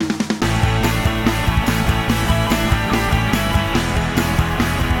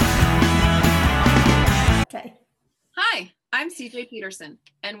CJ Peterson,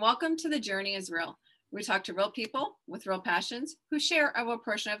 and welcome to The Journey is Real. We talk to real people with real passions who share a real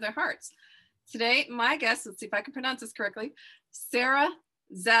portion of their hearts. Today, my guest, let's see if I can pronounce this correctly, Sara,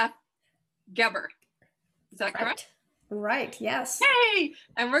 Zeff, Geber. Is that correct? Right, yes. Hey!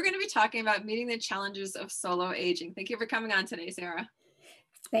 And we're going to be talking about meeting the challenges of solo aging. Thank you for coming on today, Sara.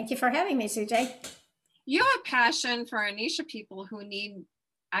 Thank you for having me, CJ. You have a passion for a niche of people who need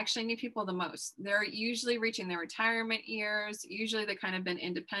people the most. They're usually reaching their retirement years. Usually they kind of been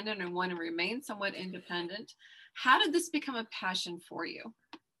independent and want to remain somewhat independent. How did this become a passion for you?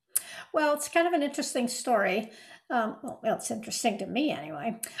 Well, it's kind of an interesting story. Well, it's interesting to me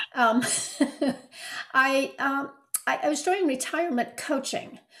anyway. I was doing retirement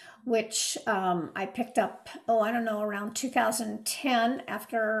coaching, which I picked up, around 2010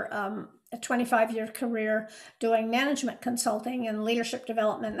 after a 25-year career doing management consulting and leadership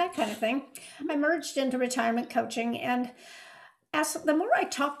development, that kind of thing. I merged into retirement coaching, and as the more I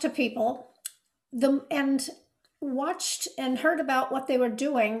talked to people, and watched and heard about what they were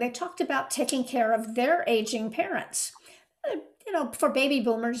doing, they talked about taking care of their aging parents. For baby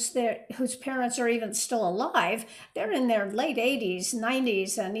boomers whose parents are even still alive, they're in their late 80s,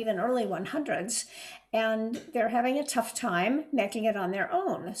 90s, and even early 100s, and they're having a tough time making it on their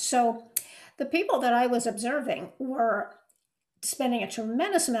own. So the people that I was observing were spending a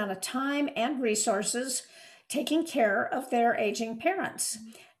tremendous amount of time and resources taking care of their aging parents.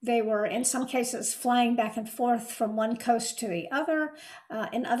 They were, in some cases, flying back and forth from one coast to the other.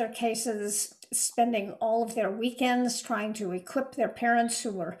 In other cases, spending all of their weekends trying to equip their parents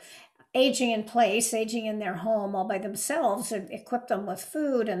who were aging in place, aging in their home all by themselves, and equip them with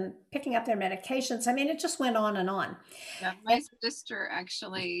food and picking up their medications. I mean, it just went on and on. Yeah, my sister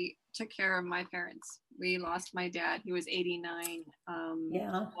actually took care of my parents. We lost my dad. He was 89,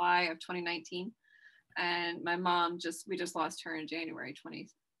 July of 2019. And my mom we just lost her in January 20th.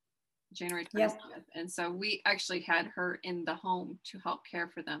 Yep. And so we actually had her in the home to help care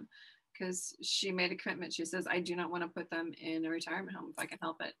for them because she made a commitment. She says, I do not want to put them in a retirement home if I can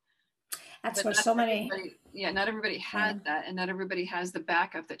help it. That's where so many. Not everybody had that, and not everybody has the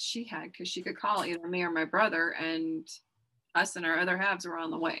backup that she had, because she could call either me or my brother, and us and our other halves were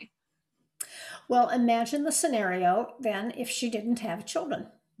on the way. Well, imagine the scenario then if she didn't have children.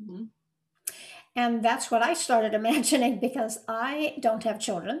 Mm-hmm. And that's what I started imagining, because I don't have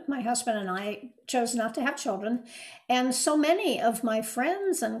children. My husband and I chose not to have children. And so many of my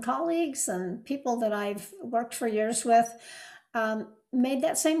friends and colleagues and people that I've worked for years with made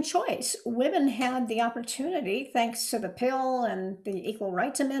that same choice. Women had the opportunity, thanks to the pill and the Equal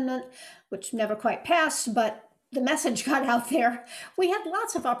Rights Amendment, which never quite passed, but the message got out there. We had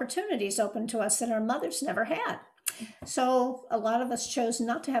lots of opportunities open to us that our mothers never had. So a lot of us chose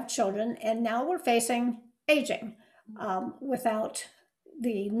not to have children, and now we're facing aging without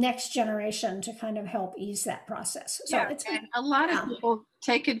the next generation to kind of help ease that process. So and a lot of people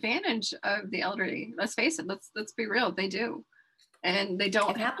take advantage of the elderly. Let's face it. Let's be real. They do, and they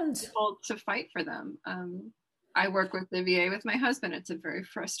don't have people to fight for them. I work with the VA with my husband. It's a very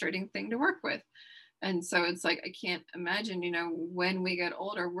frustrating thing to work with. And so it's like, I can't imagine, when we get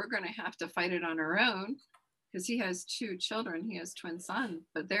older, we're going to have to fight it on our own, because he has 2 children. He has twin sons,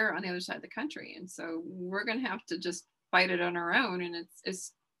 but they're on the other side of the country. And so we're going to have to just fight it on our own. And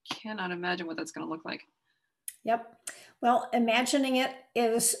it's cannot imagine what that's going to look like. Yep. Well, imagining it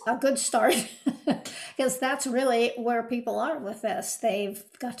is a good start, because that's really where people are with this. They've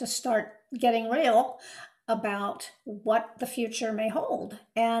got to start getting real about what the future may hold.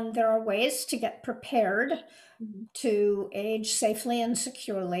 And there are ways to get prepared to age safely and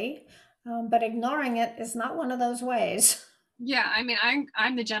securely. But ignoring it is not one of those ways. Yeah, I mean,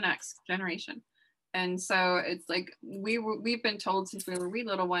 I'm the Gen X generation. And so it's like we've been told since we were wee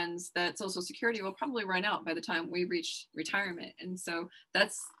little ones that Social Security will probably run out by the time we reach retirement. And so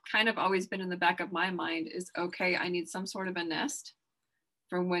that's kind of always been in the back of my mind is, okay, I need some sort of a nest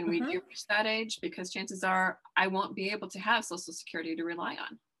for when we do reach that age, because chances are I won't be able to have Social Security to rely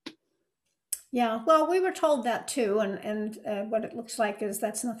on. Yeah, well, we were told that too, and what it looks like is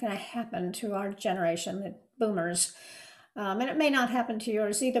that's not going to happen to our generation, the boomers. And it may not happen to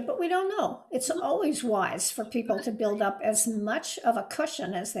yours either, but we don't know. It's always wise for people to build up as much of a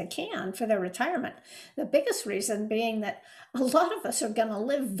cushion as they can for their retirement. The biggest reason being that a lot of us are going to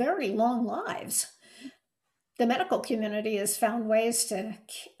live very long lives. The medical community has found ways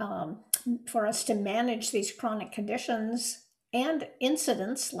for us to manage these chronic conditions and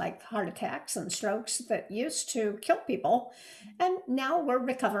incidents like heart attacks and strokes that used to kill people. And now we're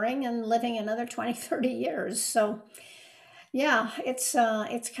recovering and living another 20, 30 years. So Yeah, it's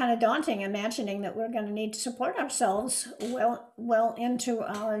kind of daunting imagining that we're going to need to support ourselves well into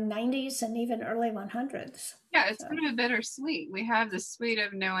our 90s and even early 100s. Yeah, it's So, kind of bittersweet. We have the sweet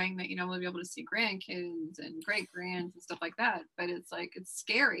of knowing that, we'll be able to see grandkids and great grands and stuff like that. But it's like, it's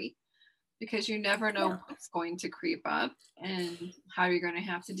scary because you never know yeah, what's going to creep up and how you're going to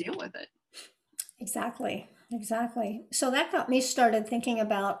have to deal with it. exactly. Exactly. So that got me started thinking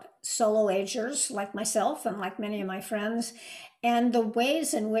about solo agers like myself and like many of my friends and the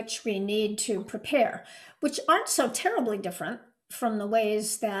ways in which we need to prepare, which aren't so terribly different from the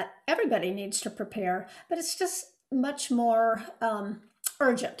ways that everybody needs to prepare, but it's just much more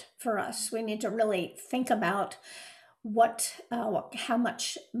urgent for us. We need to really think about how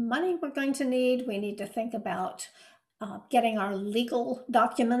much money we're going to need. We need to think about getting our legal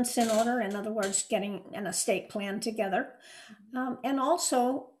documents in order. In other words, getting an estate plan together. And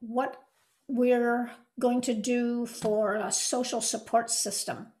also what we're going to do for a social support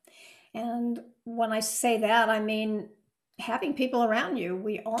system. And when I say that, I mean having people around you.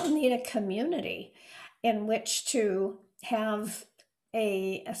 We all need a community in which to have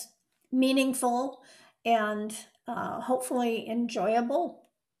a meaningful and hopefully enjoyable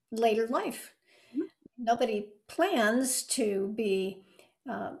later life. Nobody plans to be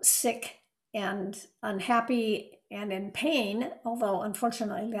sick and unhappy and in pain, although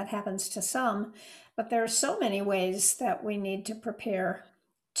unfortunately that happens to some. But there are so many ways that we need to prepare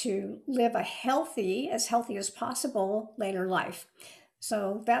to live as healthy as possible later life.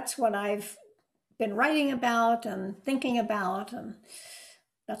 So that's what I've been writing about and thinking about. And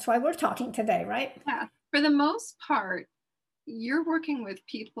that's why we're talking today, right? Yeah. For the most part, you're working with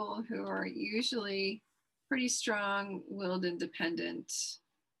people who are usually pretty strong-willed, independent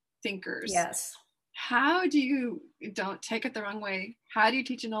thinkers. Yes. How do you, don't take it the wrong way, how do you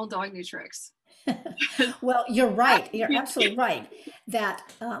teach an old dog new tricks? Well, you're right. You're absolutely right that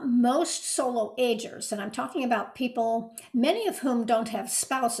most solo agers, and I'm talking about people, many of whom don't have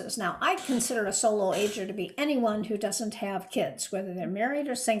spouses. Now, I consider a solo ager to be anyone who doesn't have kids, whether they're married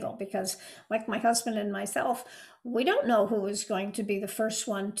or single, because like my husband and myself, we don't know who is going to be the first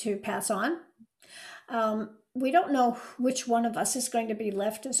one to pass on. We don't know which one of us is going to be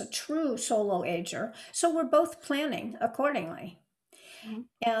left as a true solo ager. So we're both planning accordingly. Mhm.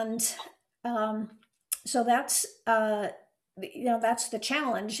 And um, so that's the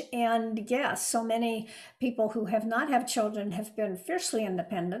challenge. And yes, so many people who have not had children have been fiercely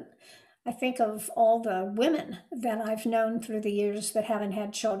independent. I think of all the women that I've known through the years that haven't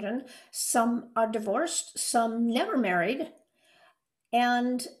had children. Some are divorced, some never married,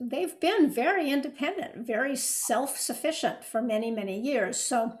 and they've been very independent, very self-sufficient for many, many years.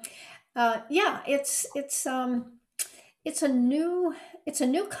 So yeah, it's a new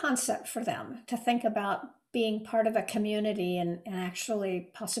concept for them to think about being part of a community and actually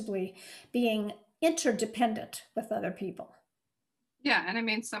possibly being interdependent with other people. Yeah, and I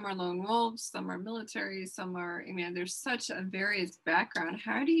mean, some are lone wolves, some are military, some are, I mean, there's such a various background.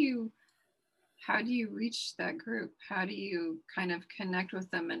 How do you reach that group? How do you kind of connect with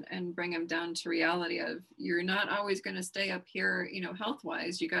them and bring them down to reality of, you're not always going to stay up here, health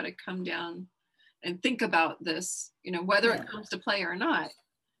wise. You got to come down and think about this, whether Yeah. it comes to play or not.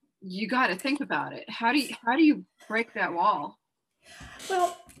 You got to think about it. How do you break that wall?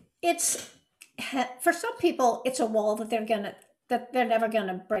 Well, it's for some people it's a wall that they're never going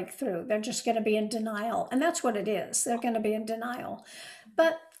to break through. They're just going to be in denial, and that's what it is. They're going to be in denial.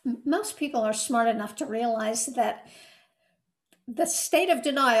 But most people are smart enough to realize that the state of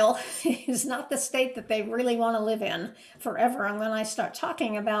denial is not the state that they really want to live in forever. And when I start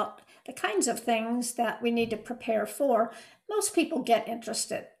talking about the kinds of things that we need to prepare for, most people get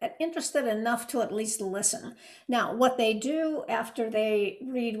interested enough to at least listen. Now, what they do after they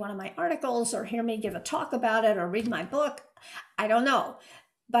read one of my articles or hear me give a talk about it or read my book, I don't know.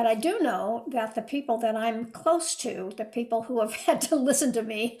 But I do know that the people that I'm close to, the people who have had to listen to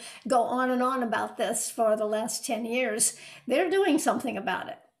me go on and on about this for the last 10 years, they're doing something about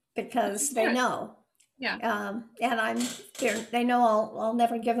it because they Good. know. Yeah. And they know I'll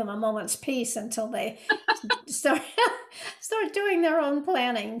never give them a moment's peace until they start doing their own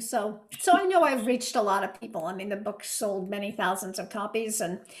planning. So I know I've reached a lot of people. I mean, the book sold many thousands of copies,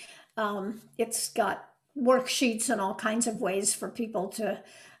 and it's got worksheets and all kinds of ways for people to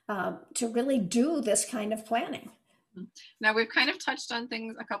really do this kind of planning. Now we've kind of touched on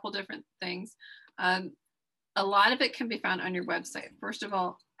a couple different things. A lot of it can be found on your website. First of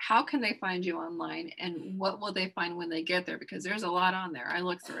all, how can they find you online, and what will they find when they get there? Because there's a lot on there. I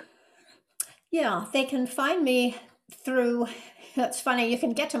looked through it. Yeah, they can find me through, it's funny, you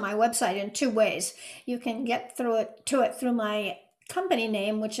can get to my website in two ways. You can get to it through my company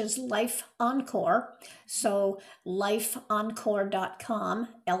name, which is Life Encore. So lifeencore.com,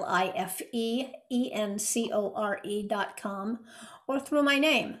 lifeencore.com, or through my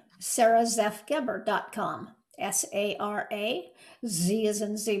name, sarazeffgeber.com, SARA, Z as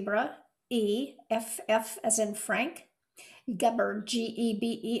in zebra, EFF as in Frank, Geber,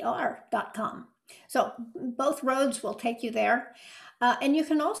 GEBER.com. So both roads will take you there. And you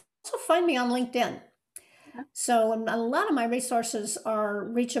can also find me on LinkedIn. So a lot of my resources are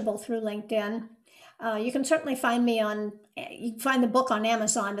reachable through LinkedIn. You can certainly find me you can find the book on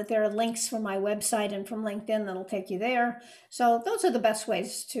Amazon, but there are links from my website and from LinkedIn that'll take you there. So those are the best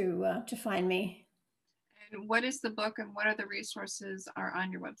ways to find me. And what is the book and what are the resources are on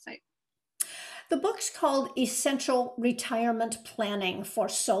your website? The book's called Essential Retirement Planning for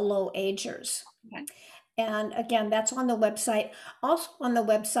Solo Agers. Okay. And again, that's on the website. Also on the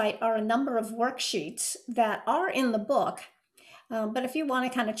website are a number of worksheets that are in the book. But if you want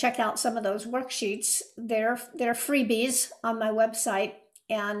to kind of check out some of those worksheets, they're freebies on my website.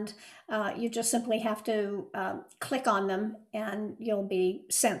 And you just simply have to click on them and you'll be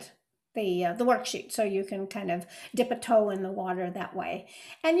sent the worksheet, so you can kind of dip a toe in the water that way.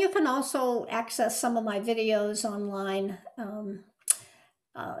 And you can also access some of my videos online.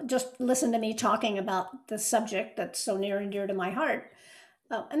 Just listen to me talking about the subject that's so near and dear to my heart.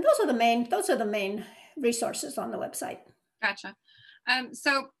 And those are the main resources on the website. Gotcha.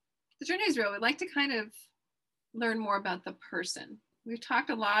 So the journey is real. We'd like to kind of learn more about the person. We've talked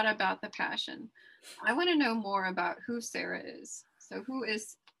a lot about the passion. I want to know more about who Sara is. So who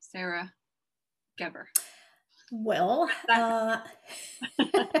is Sara Geber? Well, as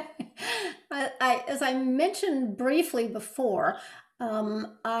I mentioned briefly before,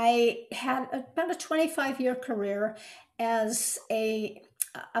 I had about a 25-year career as a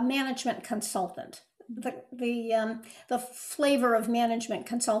management consultant. The flavor of management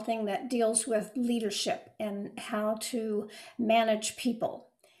consulting that deals with leadership and how to manage people.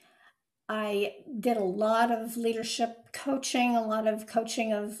 I did a lot of leadership coaching, a lot of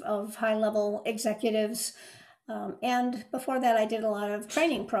coaching of high-level executives. And before that, I did a lot of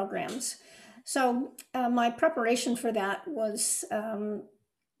training programs. So my preparation for that was I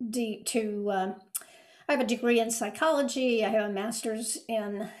have a degree in psychology, I have a master's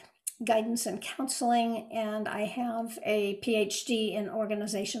in guidance and counseling, and I have a PhD in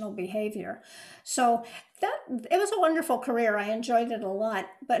organizational behavior. So it was a wonderful career. I enjoyed it a lot.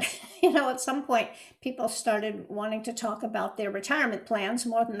 But, at some point, people started wanting to talk about their retirement plans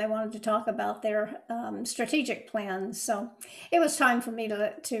more than they wanted to talk about their strategic plans. So it was time for me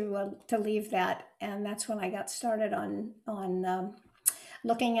to leave that. And that's when I got started on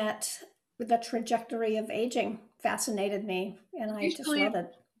looking at the trajectory of aging. Fascinated me, and I just love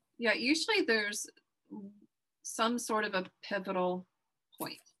it. Yeah, usually there's some sort of a pivotal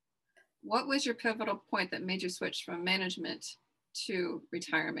point. What was your pivotal point that made you switch from management to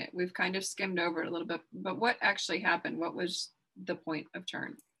retirement? We've kind of skimmed over it a little bit, but what actually happened? What was the point of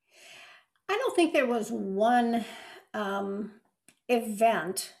turn? I don't think there was one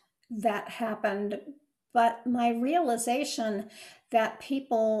event that happened, but my realization that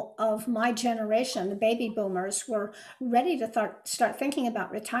people of my generation, the baby boomers, were ready to start thinking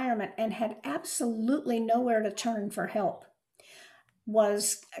about retirement and had absolutely nowhere to turn for help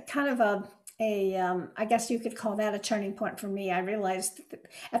was kind of I guess you could call that a turning point for me. I realized that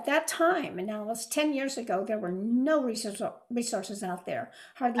at that time, and now it was 10 years ago, there were no resources out there.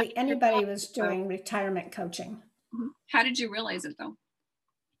 Hardly anybody was doing retirement coaching. How did you realize it, though?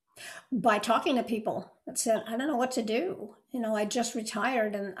 By talking to people that said, I don't know what to do. I just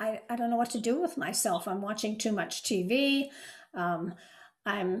retired and I don't know what to do with myself. I'm watching too much TV.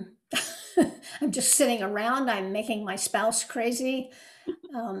 I'm I'm just sitting around. I'm making my spouse crazy.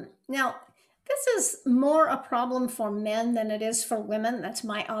 Now, this is more a problem for men than it is for women. That's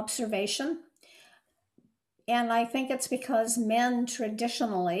my observation. And I think it's because men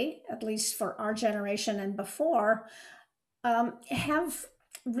traditionally, at least for our generation and before, have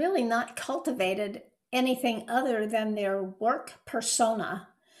really not cultivated anything other than their work persona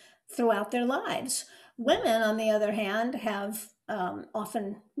throughout their lives. Women, on the other hand, have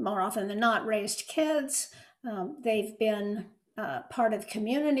more often than not, raised kids. They've been part of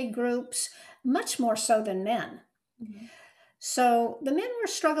community groups, much more so than men. Mm-hmm. So the men were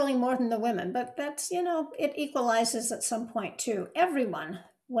struggling more than the women, but that's, it equalizes at some point too. Everyone,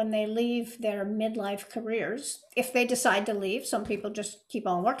 when they leave their midlife careers, if they decide to leave, some people just keep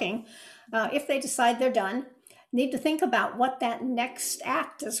on working. If they decide they're done, need to think about what that next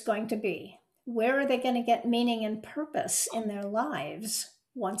act is going to be. where are they going to get meaning and purpose in their lives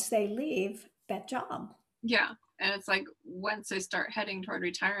once they leave that job? Yeah. And it's like once they start heading toward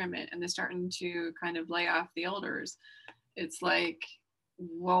retirement and they're starting to kind of lay off the elders, it's like,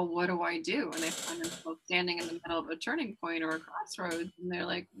 well, what do I do? And they find themselves standing in the middle of a turning point or a crossroads, and they're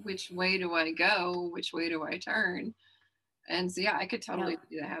like, which way do I go? Which way do I turn? And so, yeah, I could totally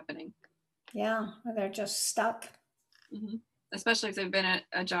see that happening. Yeah, they're just stuck. Mm-hmm. Especially if they've been at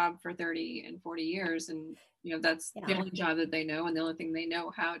a job for 30 and 40 years, and that's the only job that they know and the only thing they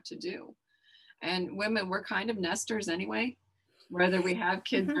know how to do. And women, we're kind of nesters anyway, whether we have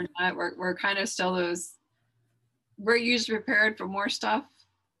kids or not. We're kind of still those. We're usually prepared for more stuff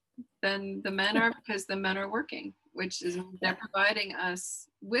than the men are, because the men are working, which is they're providing us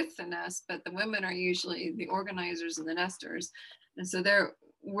with the nest, but the women are usually the organizers and the nesters, and so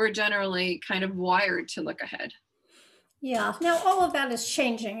we're generally kind of wired to look ahead. Yeah, now all of that is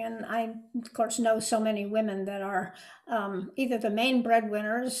changing, and I, of course, know so many women that are either the main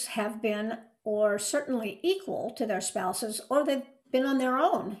breadwinners, have been, or certainly equal to their spouses, or they've been on their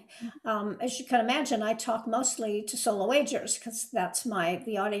own. As you can imagine, I talk mostly to solo agers because that's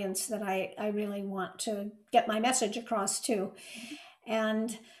the audience that I really want to get my message across to.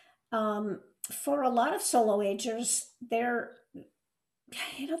 And for a lot of solo agers, they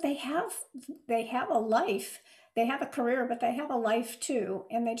have a life, they have a career, but they have a life too,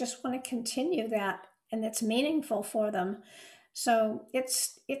 and they just want to continue that, and it's meaningful for them. So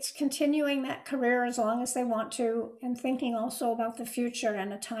it's continuing that career as long as they want to, and thinking also about the future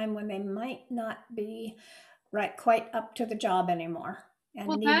and a time when they might not be right quite up to the job anymore and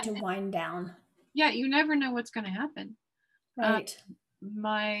need to wind down. Yeah, you never know what's going to happen. Right.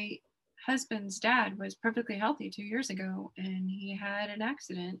 My husband's dad was perfectly healthy 2 years ago, and he had an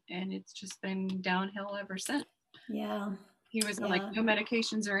accident, and it's just been downhill ever since. Yeah. He was on like no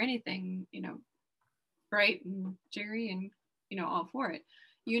medications or anything, bright and Jerry, and all for it.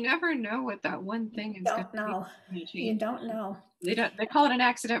 You never know what that one thing is going to change. You don't know. They call it an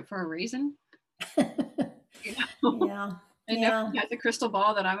accident for a reason. Yeah. And nobody has a crystal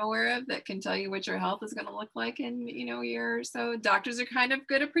ball that I'm aware of that can tell you what your health is going to look like in a year or so. Doctors are kind of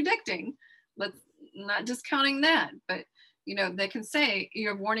good at predicting. Let's not discounting that, but they can say you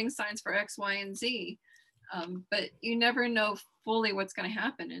have warning signs for X, Y, and Z, but you never know fully what's going to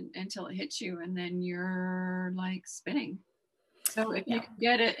happen until it hits you, and then you're like spinning. So if you can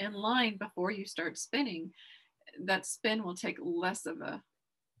get it in line before you start spinning, that spin will take less of a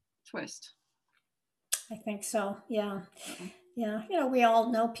twist. I think so. Yeah. Yeah. We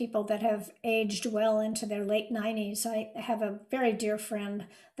all know people that have aged well into their late 90s. I have a very dear friend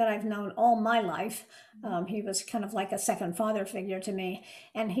that I've known all my life. He was kind of like a second father figure to me.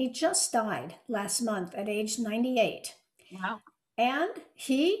 And he just died last month at age 98. Wow. And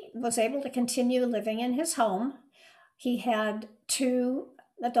he was able to continue living in his home. He had 2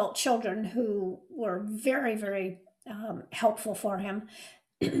 adult children who were very, very helpful for him.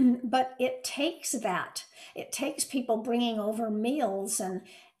 But it takes people bringing over meals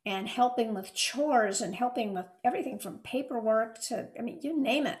and helping with chores and helping with everything from paperwork to, you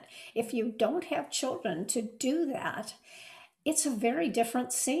name it. If you don't have children to do that, it's a very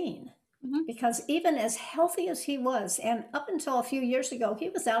different scene. Because even as healthy as he was, and up until a few years ago, he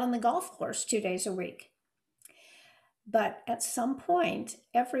was out on the golf course 2 days a week. But at some point,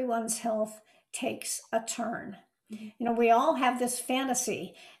 everyone's health takes a turn. We all have this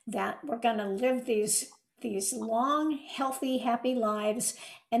fantasy that we're going to live these long, healthy, happy lives,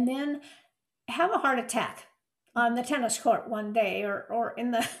 and then have a heart attack on the tennis court one day, or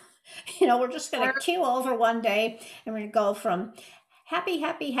in the, we're just going to keel over one day, and we're going to go from happy,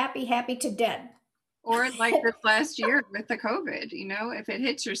 happy, happy, happy to dead. Or like this last year with the COVID, if it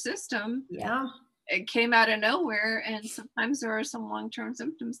hits your system, it came out of nowhere, and sometimes there are some long-term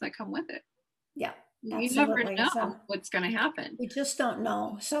symptoms that come with it. Yeah. You never know what's going to happen. We just don't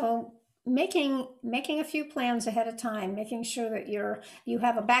know. So making a few plans ahead of time, making sure that you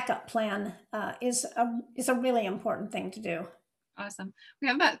have a backup plan is a really important thing to do. Awesome. We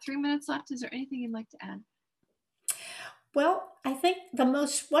have about 3 minutes left. Is there anything you'd like to add? Well, I think one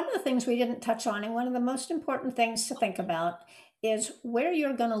of the things we didn't touch on, and one of the most important things to think about, is where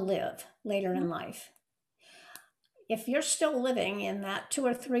you're going to live later in life. If you're still living in that 2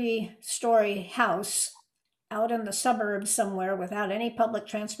 or 3 story house out in the suburbs somewhere without any public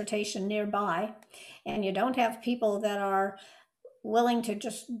transportation nearby, and you don't have people that are willing to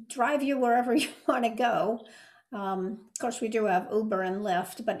just drive you wherever you want to go, of course we do have Uber and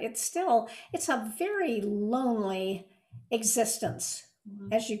Lyft, but it's a very lonely existence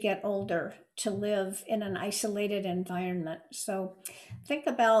as you get older to live in an isolated environment. So think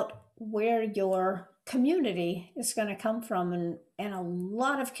about where your community is going to come from. And a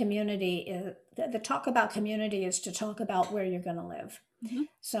lot of community, the talk about community is to talk about where you're going to live. Mm-hmm.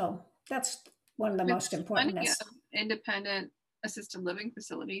 So that's one of the most important. Independent assisted living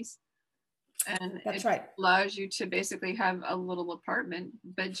facilities. And that's it right. allows you to basically have a little apartment,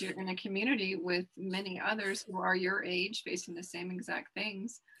 but you're in a community with many others who are your age facing the same exact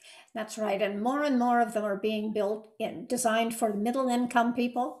things. That's right. And more of them are being built designed for middle income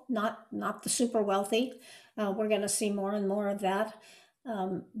people, not the super wealthy. We're going to see more and more of that.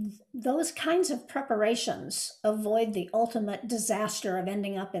 Those kinds of preparations avoid the ultimate disaster of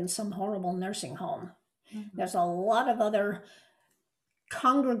ending up in some horrible nursing home. Mm-hmm. There's a lot of other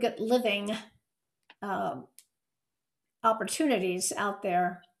congregate living opportunities out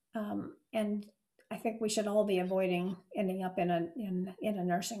there, and I think we should all be avoiding ending up in a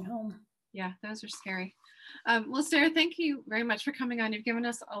nursing home. Yeah, those are scary. Well, Sarah, thank you very much for coming on. You've given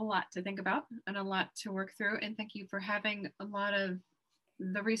us a lot to think about and a lot to work through, and thank you for having a lot of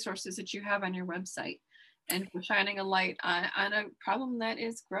the resources that you have on your website and for shining a light on a problem that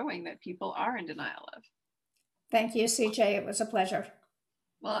is growing that people are in denial of. Thank you, CJ. It was a pleasure.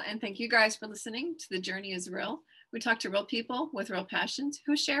 Well, and thank you guys for listening to The Journey is Real. We talk to real people with real passions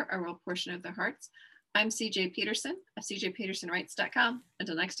who share a real portion of their hearts. I'm CJ Peterson of cjpetersonwrites.com.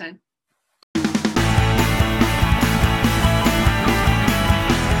 Until next time.